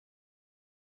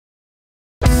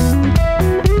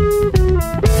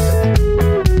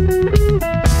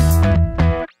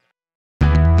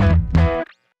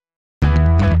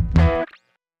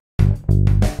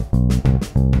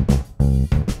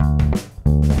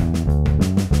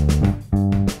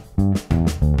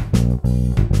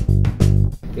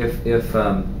if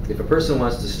a person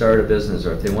wants to start a business,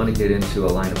 or if they want to get into a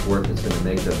line of work that's going to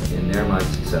make them, in their mind,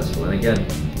 successful, and again,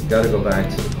 you've got to go back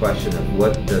to the question of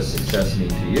what does success mean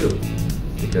to you?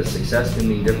 Because success can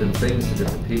mean different things to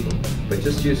different people. But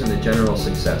just using the general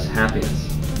success, happiness,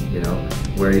 you know,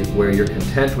 where you're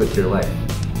content with your life.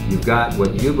 You've got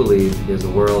what you believe is a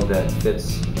world that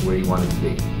fits where you want it to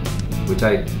be, which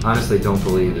I honestly don't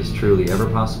believe is truly ever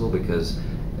possible, because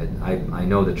I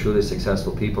know that truly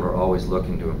successful people are always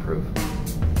looking to improve.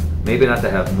 Maybe not to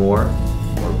have more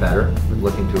or better, but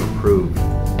looking to improve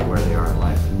where they are in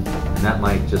life. And that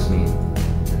might just mean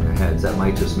in their heads, that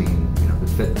might just mean, you know, the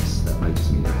fitness, that might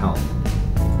just mean their health,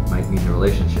 it might mean their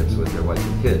relationships with their wife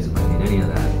and kids, it might mean any of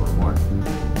that or more.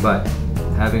 But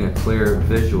having a clear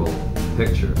visual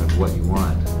picture of what you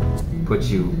want puts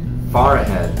you far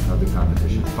ahead of the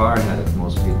competition, far ahead of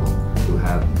most people who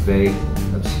have vague,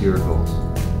 obscure goals.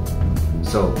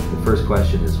 So the first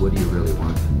question is, what do you really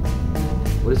want?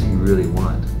 What is it you really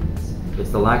want?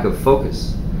 It's the lack of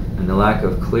focus and the lack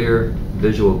of clear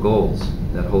visual goals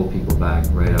that hold people back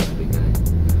right at the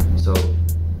beginning. So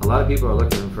a lot of people are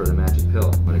looking for the magic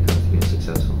pill when it comes to being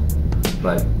successful.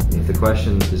 But if the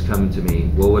question is coming to me,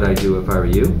 what would I do if I were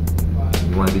you?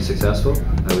 You want to be successful?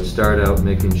 I would start out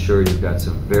making sure you've got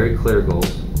some very clear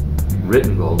goals,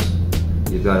 written goals.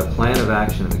 You've got a plan of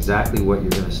action of exactly what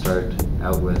you're going to start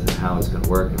out with and how it's going to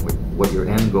work and what your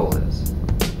end goal is.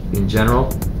 In general,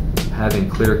 having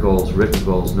clear goals, written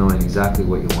goals, knowing exactly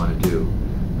what you want to do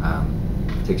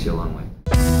takes you a long way.